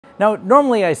Now,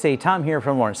 normally I say Tom here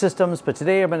from Lawrence Systems, but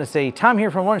today I'm going to say Tom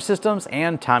here from Lawrence Systems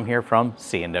and Tom here from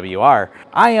CNWR.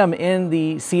 I am in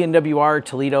the CNWR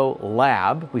Toledo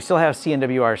lab. We still have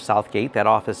CNWR Southgate, that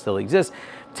office still exists.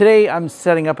 Today I'm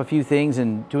setting up a few things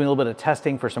and doing a little bit of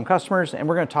testing for some customers, and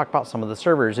we're going to talk about some of the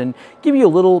servers and give you a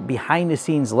little behind the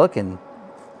scenes look. And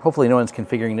hopefully no one's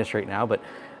configuring this right now, but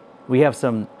we have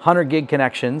some 100 gig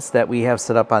connections that we have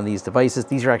set up on these devices.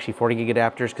 These are actually 40 gig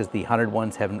adapters because the 100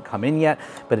 ones haven't come in yet,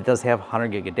 but it does have 100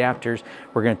 gig adapters.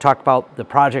 We're going to talk about the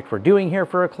project we're doing here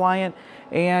for a client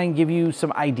and give you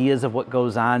some ideas of what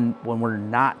goes on when we're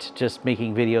not just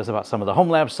making videos about some of the home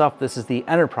lab stuff. This is the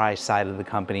enterprise side of the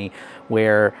company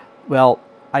where, well,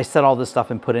 I set all this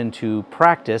stuff and put into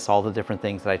practice all the different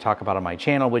things that I talk about on my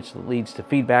channel, which leads to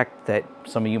feedback that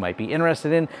some of you might be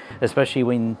interested in, especially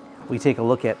when we take a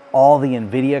look at all the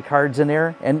Nvidia cards in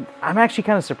there. And I'm actually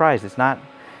kind of surprised. It's not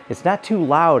too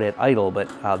loud at idle,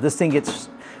 but this thing gets,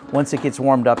 once it gets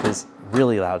warmed up, is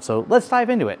really loud. So let's dive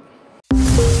into it.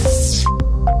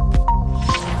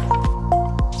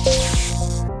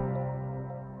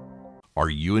 Are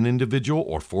you an individual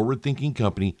or forward-thinking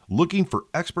company looking for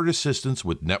expert assistance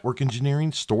with network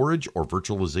engineering, storage, or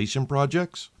virtualization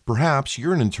projects? Perhaps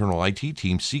you're an internal IT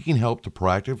team seeking help to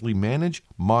proactively manage,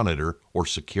 monitor, or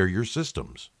secure your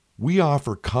systems. We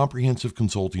offer comprehensive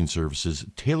consulting services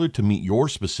tailored to meet your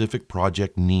specific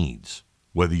project needs.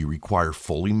 Whether you require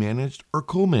fully managed or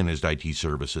co-managed IT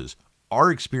services,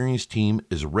 our experienced team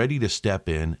is ready to step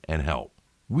in and help.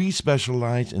 We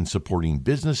specialize in supporting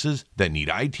businesses that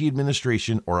need IT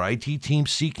administration or IT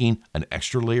teams seeking an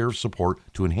extra layer of support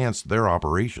to enhance their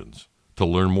operations. To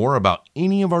learn more about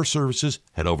any of our services,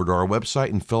 head over to our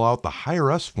website and fill out the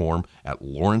Hire Us form at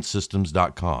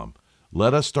lawrencesystems.com.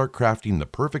 Let us start crafting the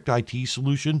perfect IT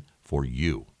solution for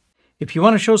you. If you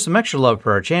want to show some extra love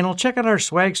for our channel, check out our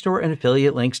swag store and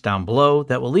affiliate links down below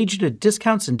that will lead you to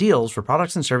discounts and deals for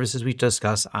products and services we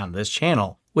discuss on this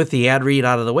channel. With the ad read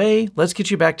out of the way, let's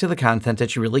get you back to the content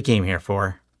that you really came here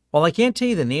for. While I can't tell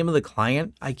you the name of the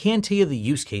client, I can tell you the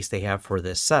use case they have for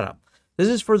this setup. This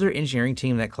is for their engineering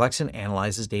team that collects and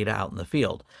analyzes data out in the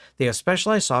field. They have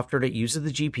specialized software that uses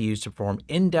the GPUs to perform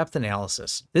in-depth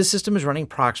analysis. This system is running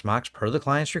Proxmox per the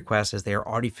client's request as they are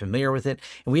already familiar with it,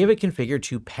 and we have it configured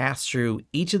to pass through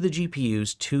each of the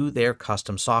GPUs to their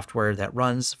custom software that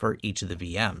runs for each of the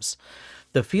VMs.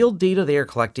 The field data they are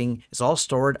collecting is all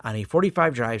stored on a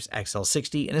 45 drives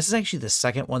XL60, and this is actually the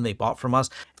second one they bought from us.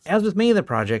 As with many of the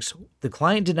projects, the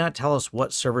client did not tell us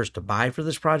what servers to buy for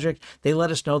this project. They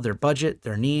let us know their budget,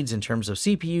 their needs in terms of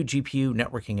CPU, GPU,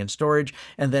 networking, and storage,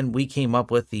 and then we came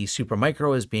up with the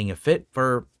Supermicro as being a fit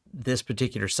for this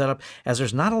particular setup, as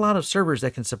there's not a lot of servers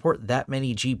that can support that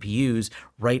many GPUs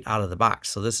right out of the box.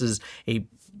 So this is a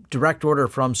direct order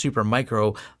from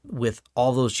Supermicro with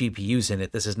all those GPUs in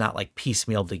it. This is not like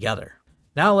piecemealed together.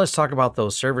 Now let's talk about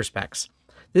those server specs.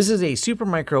 This is a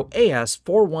Supermicro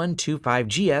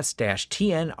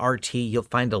AS4125GS-TNRT. You'll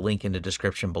find a link in the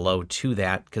description below to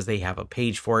that because they have a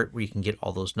page for it where you can get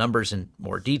all those numbers and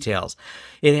more details.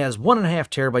 It has 1.5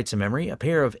 terabytes of memory, a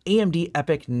pair of AMD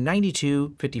Epyc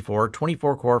 9254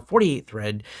 24-core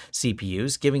 48-thread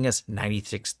CPUs, giving us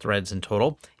 96 threads in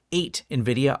total. 8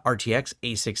 Nvidia RTX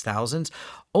A6000s,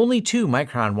 only 2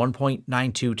 Micron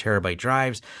 1.92 terabyte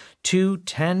drives, 2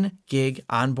 10 gig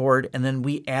onboard, and then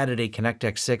we added a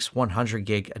ConnectX 6 100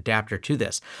 gig adapter to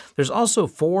this. There's also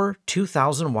 4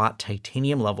 2000 watt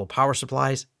titanium level power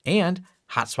supplies and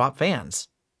hot swap fans.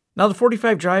 Now the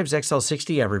 45 drives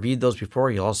XL60, I've reviewed those before.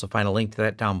 You'll also find a link to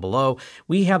that down below.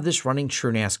 We have this running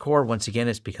TrueNAS core. Once again,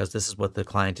 it's because this is what the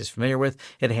client is familiar with.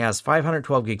 It has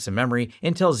 512 gigs of memory,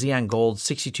 Intel Xeon Gold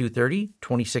 6230,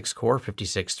 26 core,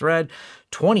 56 thread,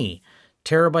 20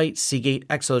 terabyte Seagate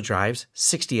Exo drives,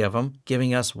 60 of them,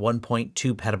 giving us 1.2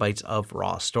 petabytes of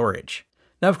raw storage.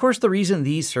 Now, of course, the reason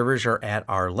these servers are at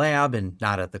our lab and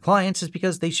not at the client's is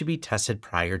because they should be tested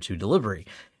prior to delivery.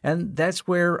 And that's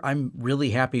where I'm really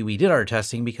happy we did our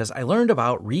testing, because I learned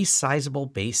about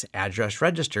resizable base address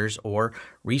registers, or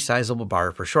resizable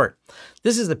bar for short.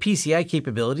 This is the PCI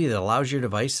capability that allows your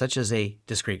device, such as a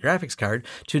discrete graphics card,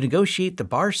 to negotiate the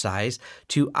bar size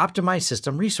to optimize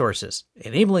system resources.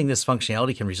 Enabling this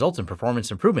functionality can result in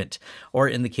performance improvement, or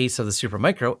in the case of the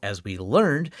Supermicro, as we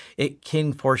learned, it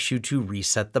can force you to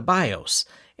reset the BIOS.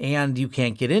 And you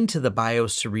can't get into the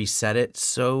BIOS to reset it,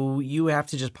 so you have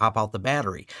to just pop out the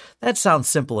battery. That sounds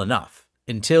simple enough,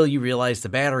 until you realize the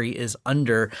battery is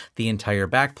under the entire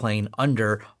backplane,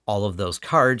 under all of those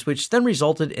cards, which then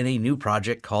resulted in a new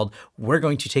project called We're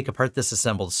Going to Take Apart This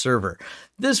Assembled Server.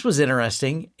 This was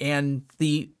interesting, and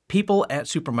the people at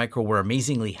Supermicro were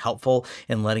amazingly helpful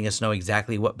in letting us know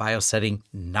exactly what BIOS setting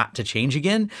not to change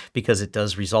again, because it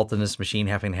does result in this machine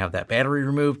having to have that battery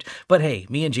removed. But hey,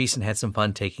 me and Jason had some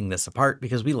fun taking this apart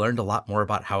because we learned a lot more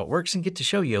about how it works and get to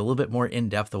show you a little bit more in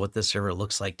depth of what this server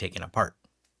looks like taken apart.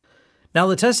 Now,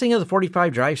 the testing of the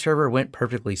 45 drive server went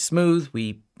perfectly smooth.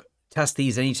 We test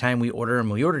these anytime we order them.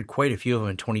 We ordered quite a few of them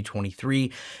in 2023,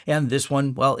 and this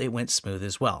one, well, it went smooth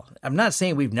as well. I'm not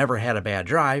saying we've never had a bad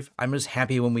drive. I'm just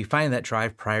happy when we find that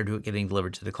drive prior to it getting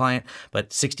delivered to the client.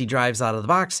 But 60 drives out of the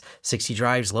box, 60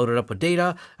 drives loaded up with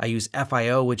data. I use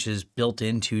FIO, which is built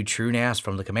into TrueNAS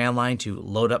from the command line, to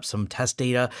load up some test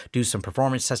data, do some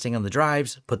performance testing on the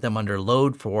drives, put them under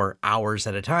load for hours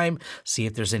at a time, see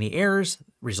if there's any errors.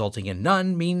 Resulting in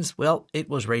none means, well, it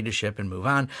was ready to ship and move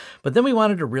on. But then we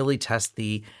wanted to really test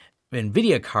the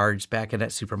Nvidia cards back in that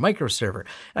Supermicro server.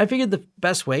 And I figured the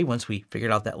best way, once we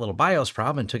figured out that little BIOS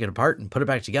problem and took it apart and put it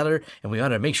back together, and we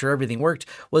wanted to make sure everything worked,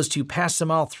 was to pass them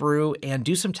all through and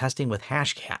do some testing with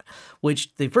Hashcat,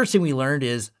 which the first thing we learned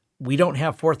is we don't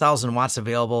have 4,000 watts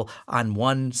available on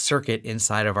one circuit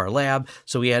inside of our lab,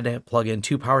 so we had to plug in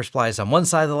 2 power supplies on one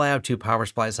side of the lab, 2 power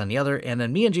supplies on the other, and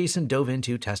then me and Jason dove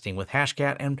into testing with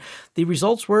Hashcat, and the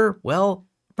results were, well,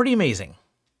 pretty amazing.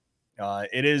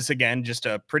 It is, again, just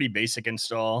a pretty basic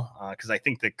install, because I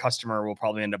think the customer will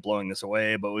probably end up blowing this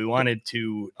away, but we wanted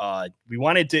to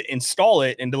install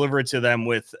it and deliver it to them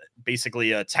with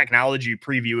basically a technology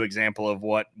preview example of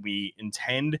what we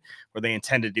intend, or they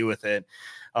intend to do with it.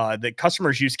 The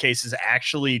customer's use case is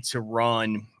actually to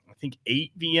run, I think,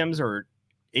 8 VMs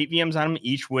on them,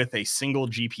 each with a single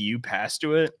GPU pass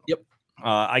to it. Yep.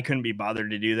 I couldn't be bothered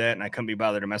to do that, and I couldn't be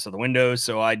bothered to mess with the Windows,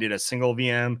 so I did a single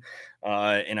VM,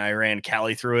 and I ran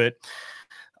Kali through it.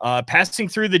 Passing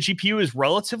through the GPU is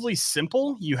relatively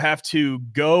simple. You have to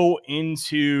go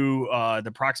into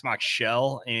the Proxmox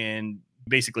shell and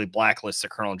basically blacklist the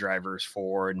kernel drivers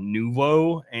for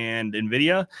Nuvo and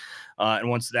Nvidia. And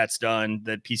once that's done,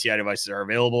 the PCI devices are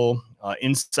available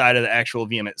inside of the actual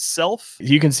VM itself.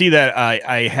 You can see that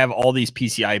I have all these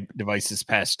PCI devices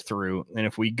passed through. And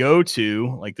if we go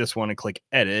to like this one and click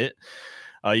edit,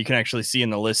 you can actually see in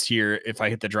the list here, if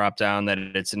I hit the drop down, that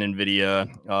it's an Nvidia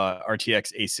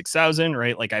RTX A6000,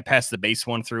 right? Like I pass the base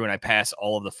one through and I pass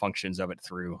all of the functions of it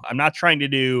through. I'm not trying to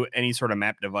do any sort of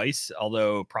map device,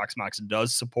 although Proxmox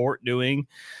does support doing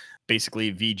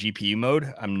basically vGPU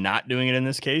mode. I'm not doing it in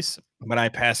this case, but I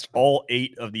passed all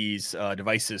 8 of these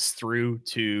devices through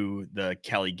to the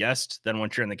Kali guest. Then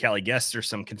once you're in the Kali guest, there's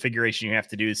some configuration you have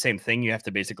to do. The same thing. You have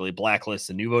to basically blacklist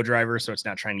the Nuvo driver, so it's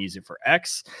not trying to use it for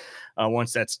X.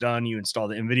 Once that's done, you install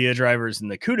the NVIDIA drivers in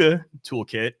the CUDA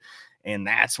toolkit, and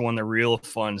that's when the real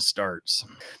fun starts.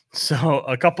 So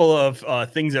a couple of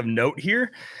things of note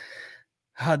here.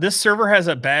 This server has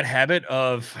a bad habit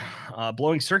of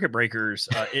blowing circuit breakers.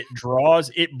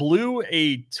 It blew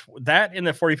that in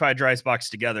the 45 drives box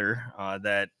together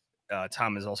that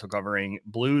Tom is also covering,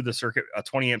 blew the circuit, a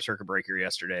 20 amp circuit breaker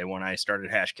yesterday when I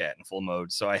started Hashcat in full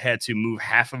mode. So I had to move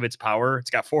half of its power. It's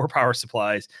got 4 power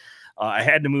supplies. I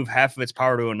had to move half of its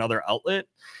power to another outlet.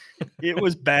 It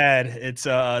was bad. It's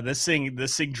this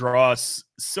thing draws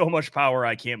so much power.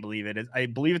 I can't believe it. I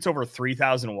believe it's over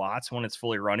 3,000 watts when it's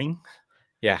fully running.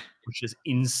 Yeah. Which is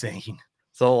insane.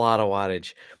 It's a lot of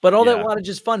wattage. But all that wattage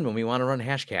is fun when we want to run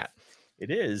Hashcat.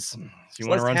 It is. So you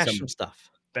want to run some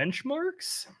stuff.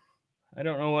 Benchmarks? I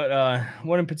don't know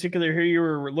what in particular here you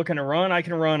were looking to run. I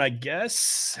can run, I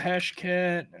guess,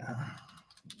 Hashcat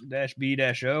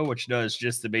 -B-O, which does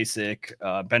just the basic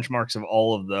benchmarks of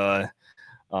all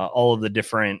of the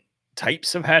different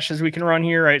types of hashes we can run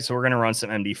here, right? So we're going to run some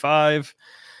MD5.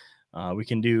 We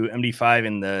can do MD5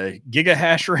 in the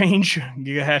gigahash range,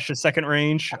 gigahash a second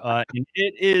range, and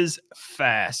it is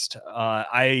fast.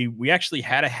 We actually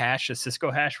had a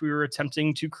Cisco hash we were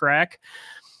attempting to crack.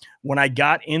 When I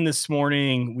got in this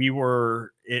morning,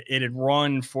 it had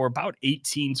run for about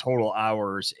 18 total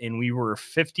hours, and we were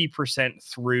 50%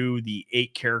 through the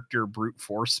 8-character brute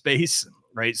force space,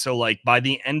 right? So like by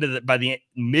the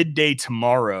midday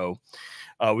tomorrow,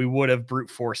 we would have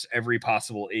brute forced every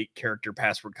possible 8-character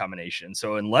password combination.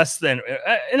 So in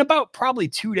about probably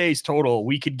 2 days total,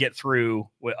 we could get through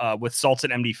with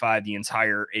Salted MD5 the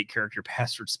entire 8-character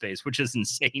password space, which is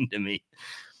insane to me.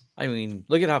 I mean,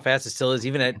 look at how fast it still is.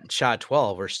 Even at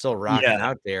SHA-12, we're still rocking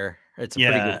out there. It's a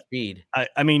pretty good speed.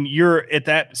 I mean, you're at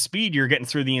that speed, you're getting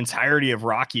through the entirety of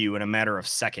RockU in a matter of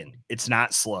second. It's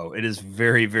not slow. It is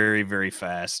very, very, very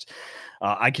fast.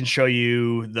 I can show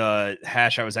you the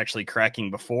hash I was actually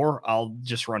cracking before. I'll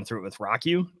just run through it with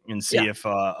RockU and see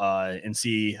and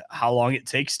see how long it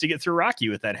takes to get through RockU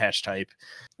with that hash type.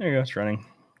 There you go. It's running.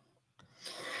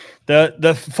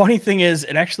 The funny thing is,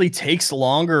 it actually takes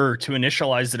longer to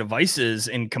initialize the devices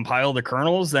and compile the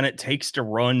kernels than it takes to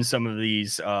run some of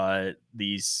these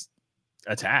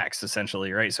attacks,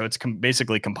 essentially, right? So it's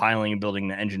basically compiling and building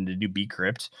the engine to do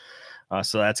bcrypt.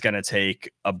 So that's going to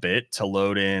take a bit to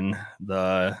load in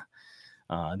the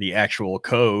actual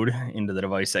code into the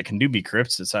device that can do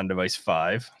bcrypts. It's on device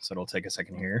 5, so it'll take a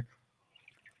second here.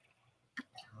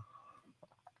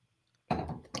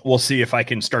 We'll see if I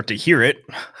can start to hear it.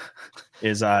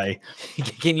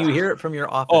 Can you hear it from your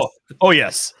office? Oh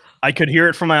yes, I could hear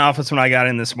it from my office when I got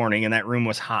in this morning, and that room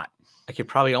was hot. I could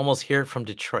probably almost hear it from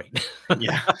Detroit.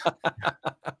 Yeah.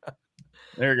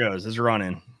 There it goes. It's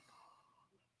running.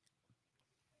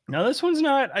 Now this one's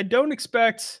not. I don't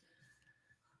expect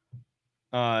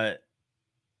this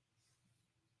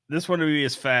one to be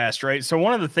as fast, right? So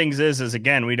one of the things is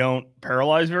again, we don't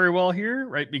parallelize very well here,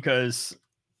 right? Because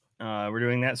we're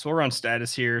doing that. So we're on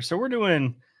status here. So we're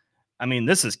doing, I mean,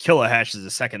 this is kilohashes a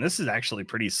second. This is actually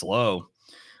pretty slow.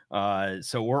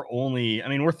 So we're only, I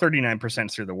mean, we're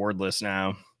 39% through the word list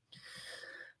now.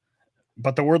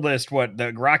 But the word list,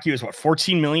 the Rocky is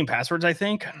 14 million passwords, I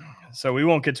think. So we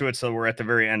won't get to it till we're at the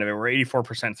very end of it. We're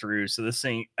 84% through. So this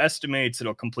thing estimates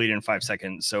it'll complete in 5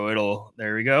 seconds. So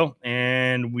there we go.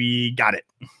 And we got it.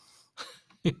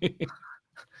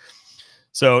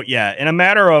 So yeah, in a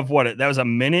matter of that was a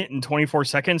minute and 24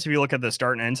 seconds. If you look at the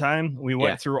start and end time, we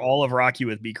went through all of Rocky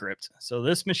with bcrypt. So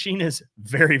this machine is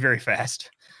very, very fast.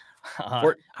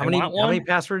 How many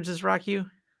passwords is Rocky?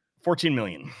 14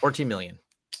 million. 14 million.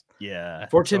 Yeah.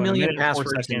 14 million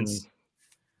passwords.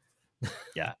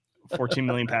 Yeah. 14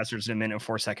 million passwords in a minute and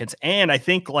 4 seconds. And I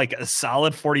think like a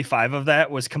solid 45 of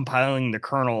that was compiling the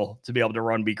kernel to be able to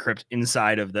run bcrypt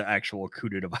inside of the actual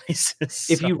CUDA devices.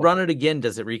 If you run it again,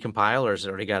 does it recompile or has it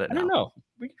already got it now? I don't know.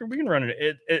 We can run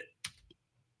it.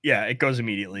 It goes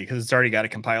immediately because it's already got it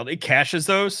compiled. It caches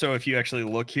those. So if you actually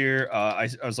look here, I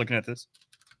was looking at this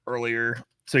earlier.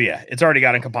 So yeah, it's already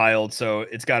got it compiled. So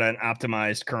it's got an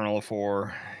optimized kernel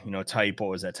for, type, what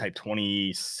was that? Type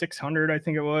 2600, I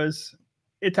think it was.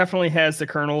 It definitely has the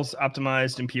kernels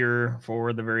optimized and pure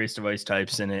for the various device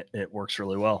types, and it works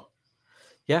really well.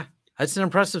 Yeah, that's an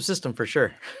impressive system for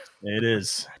sure. It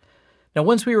is. Now,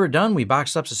 once we were done, we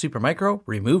boxed up to Supermicro,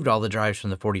 removed all the drives from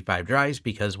the 45 drives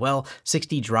because, well,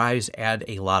 60 drives add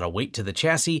a lot of weight to the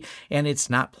chassis, and it's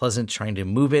not pleasant trying to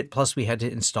move it, plus we had to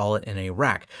install it in a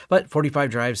rack. But 45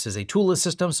 drives is a toolless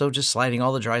system, so just sliding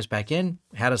all the drives back in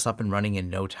had us up and running in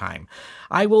no time.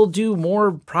 I will do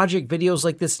more project videos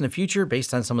like this in the future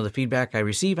based on some of the feedback I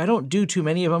receive. I don't do too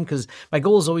many of them because my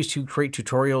goal is always to create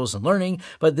tutorials and learning,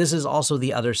 but this is also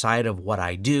the other side of what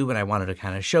I do, and I wanted to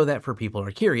kind of show that for people who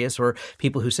are curious or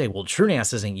people who say, well,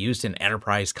 TrueNAS isn't used in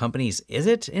enterprise companies, is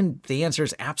it? And the answer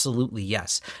is absolutely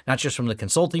yes. Not just from the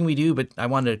consulting we do, but I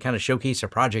wanted to kind of showcase a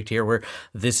project here where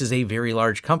this is a very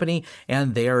large company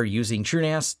and they are using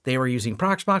TrueNAS. They are using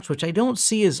Proxmox, which I don't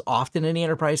see as often in the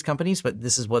enterprise companies, but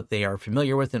this is what they are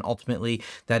familiar with. And ultimately,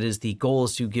 that is the goal,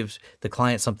 is to give the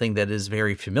client something that is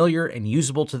very familiar and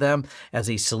usable to them as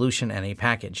a solution and a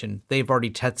package. And they've already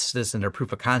tested this in their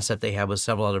proof of concept they have with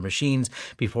several other machines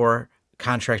before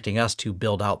contracting us to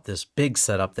build out this big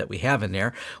setup that we have in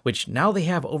there, which now they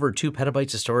have over 2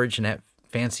 petabytes of storage in that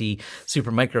fancy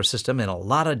Supermicro system and a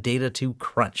lot of data to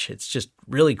crunch. It's just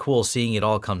really cool seeing it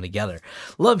all come together.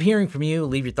 Love hearing from you.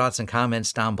 Leave your thoughts and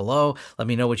comments down below. Let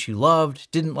me know what you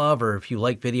loved, didn't love, or if you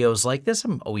like videos like this.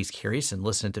 I'm always curious and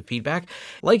listening to feedback.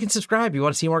 Like and subscribe. You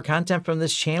want to see more content from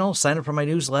this channel? Sign up for my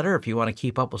newsletter if you want to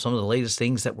keep up with some of the latest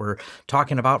things that we're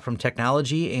talking about from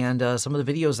technology and some of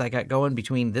the videos I got going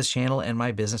between this channel and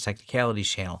my Business Technicalities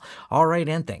channel. All right,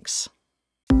 and thanks.